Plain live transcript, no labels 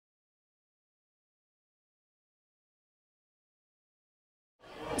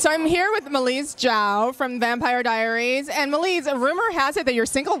So I'm here with Malese Jow from Vampire Diaries. And Malese, a rumor has it that you're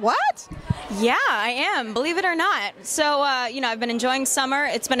single. What? Yeah, I am, believe it or not. So, I've been enjoying summer.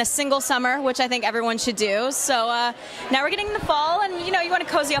 It's been a single summer, which I think everyone should do. So now we're getting in the fall, and, you want to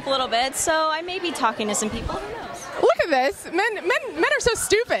cozy up a little bit. So I may be talking to some people. Who knows? Look at this. Men are so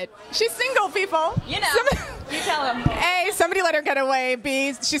stupid. She's single, people. You tell them. A, somebody let her get away.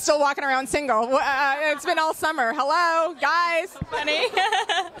 B, she's still walking around single. It's been all summer. Hello, guys. So funny.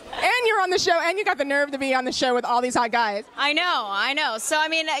 And you're on the show, and you got the nerve to be on the show with all these hot guys. I know. So,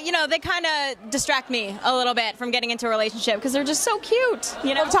 they kind of distract me a little bit from getting into a relationship because they're just so cute,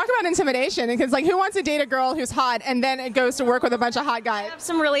 Well, talk about intimidation, because, who wants to date a girl who's hot and then it goes to work with a bunch of hot guys? I have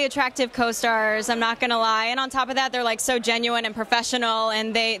some really attractive co-stars, I'm not going to lie. And on top of that, they're, so genuine and professional,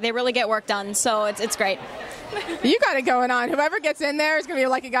 and they really get work done. So it's great. You got it going on. Whoever gets in there is going to be a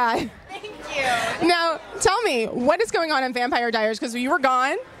lucky guy. Thank you. Now, tell me, what is going on in Vampire Diaries? Because you were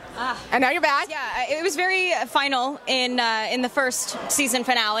gone, and now you're back. Yeah, it was very final in the first season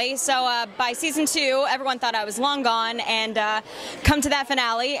finale. So by season 2, everyone thought I was long gone, and come to that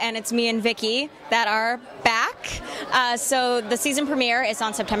finale, and it's me and Vicky that are back. So the season premiere is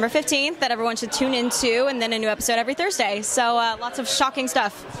on September 15th that everyone should tune into, and then a new episode every Thursday. So lots of shocking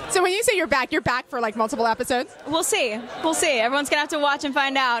stuff. So when you say you're back for multiple episodes? We'll see. Everyone's going to have to watch and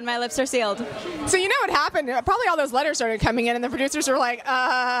find out. My lips are sealed. So you know what happened? Probably all those letters started coming in, and the producers were like,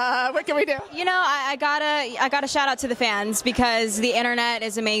 what can we do? I gotta shout out to the fans, because the internet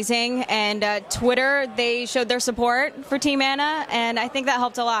is amazing, and Twitter, they showed their support for Team Anna, and I think that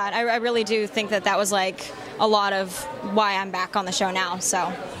helped a lot. I really do think that was a lot of why I'm back on the show now.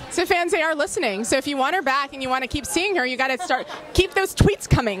 So fans, they are listening. So if you want her back and you want to keep seeing her, you got to keep those tweets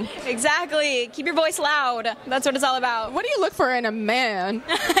coming. Exactly. Keep your voice loud. That's what it's all about. What do you look for in a man?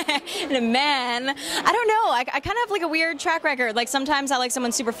 In a man? I don't know. I kind of have a weird track record. Sometimes I like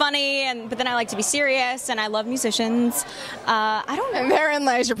someone super funny, but then I like to be serious, and I love musicians. I don't know. And therein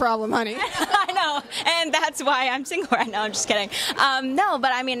lies your problem, honey. I know. And that's why I'm single right now. I'm just kidding. No,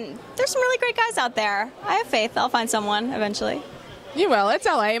 but there's some really great guys out there. I have faith I'll find someone eventually. You will. It's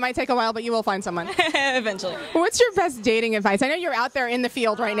LA. It might take a while, but you will find someone. Eventually. What's your best dating advice? I know you're out there in the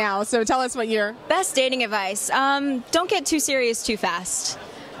field right now, so tell us what your... Best dating advice. Don't get too serious too fast.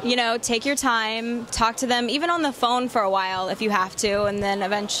 Take your time, talk to them, even on the phone for a while if you have to, and then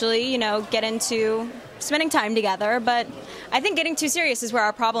eventually, get into spending time together. But I think getting too serious is where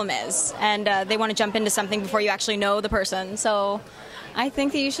our problem is, and they want to jump into something before you actually know the person. So I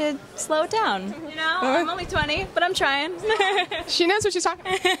think that you should slow it down. I'm only 20, but I'm trying. She knows what she's talking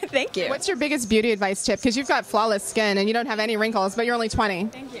about. Thank you. What's your biggest beauty advice tip? Because you've got flawless skin and you don't have any wrinkles, but you're only 20.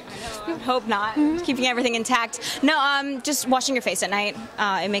 Thank you. I hope not. Keeping everything intact. No, just washing your face at night.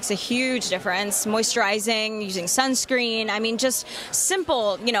 It makes a huge difference. Moisturizing, using sunscreen. Just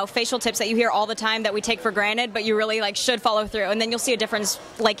simple, facial tips that you hear all the time that we take for granted, but you really should follow through, and then you'll see a difference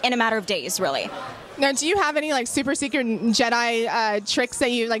in a matter of days, really. Now, do you have any super secret Jedi tricks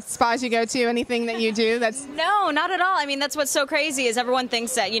that you spas you go to? Anything that you do that's... No, not at all. That's what's so crazy is everyone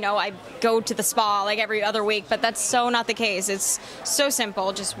thinks that I go to the spa every other week, but that's so not the case. It's so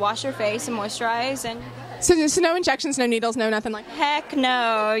simple. Just wash your face and moisturize, and... So there's no injections, no needles, no nothing like that? Heck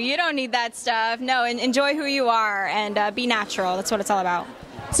no. You don't need that stuff. No, enjoy who you are and be natural. That's what it's all about.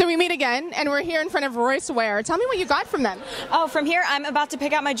 So we meet again, and we're here in front of Royce Ware. Tell me what you got from them. Oh, from here, I'm about to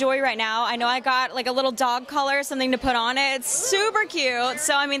pick out my jewelry right now. I know I got a little dog collar, something to put on it. It's super cute.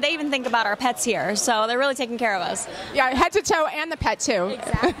 So, they even think about our pets here. So they're really taking care of us. Yeah, head to toe and the pet, too.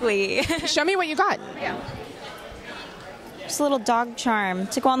 Exactly. Show me what you got. Yeah. Just a little dog charm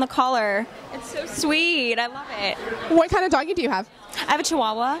to go on the collar. It's so sweet. I love it. What kind of doggy do you have? I have a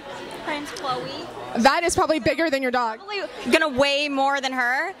Chihuahua. Her name's Chloe. That is probably bigger than your dog. Probably gonna weigh more than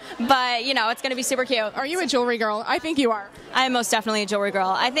her, but it's gonna be super cute. Are you a jewelry girl? I think you are. I'm most definitely a jewelry girl.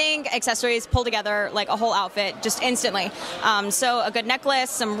 I think accessories pull together a whole outfit just instantly. So a good necklace,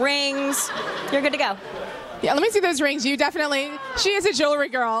 some rings, you're good to go. Yeah, let me see those rings. She is a jewelry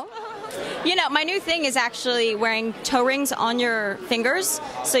girl. My new thing is actually wearing toe rings on your fingers,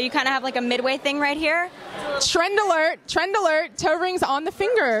 so you kind of have a midway thing right here. Trend alert, toe rings on the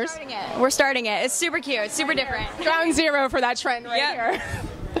fingers. We're starting it. It's super cute. It's super different. Ground zero for that trend right here.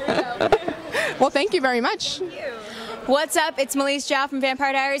 Well, thank you very much. Thank you. What's up? It's Malese Jow from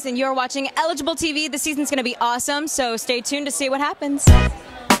Vampire Diaries, and you're watching Eligible TV. The season's going to be awesome, so stay tuned to see what happens.